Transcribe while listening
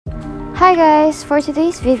Hi guys, for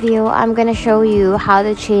today's video, I'm gonna show you how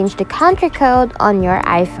to change the country code on your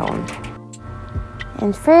iPhone.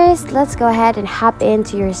 And first, let's go ahead and hop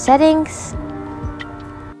into your settings.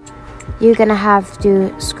 You're gonna have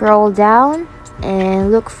to scroll down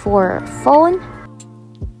and look for phone.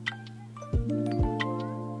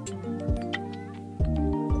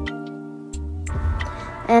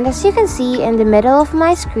 And as you can see in the middle of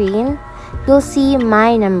my screen, you'll see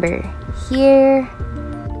my number here.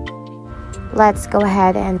 Let's go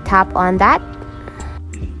ahead and tap on that.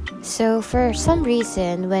 So for some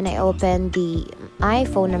reason, when I open the My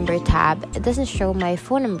Phone Number tab, it doesn't show my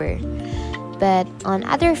phone number. But on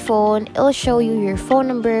other phone, it'll show you your phone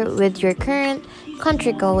number with your current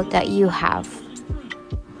country code that you have.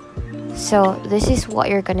 So this is what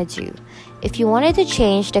you're gonna do. If you wanted to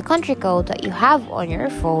change the country code that you have on your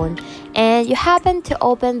phone and you happen to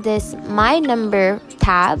open this My Number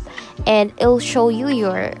tab and it'll show you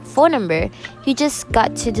your phone number, you just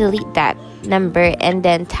got to delete that number and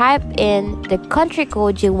then type in the country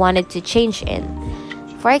code you wanted to change in.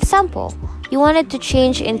 For example, you wanted to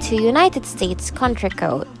change into United States country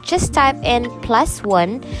code. Just type in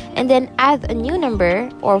 +1 and then add a new number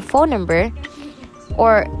or phone number,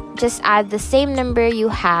 or just add the same number you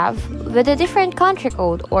have with a different country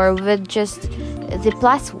code or with just the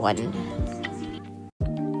 +1.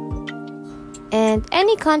 And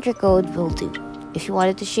any country code will do. If you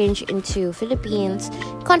wanted to change into Philippines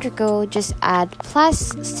country code, just add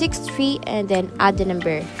 +63 and then add the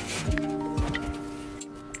number.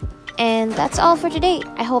 And that's all for today.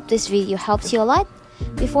 I hope this video helps you a lot.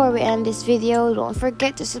 Before we end this video, don't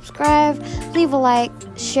forget to subscribe, leave a like,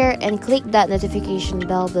 share, and click that notification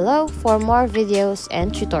bell below for more videos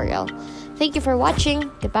and tutorial. Thank you for watching.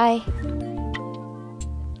 Goodbye.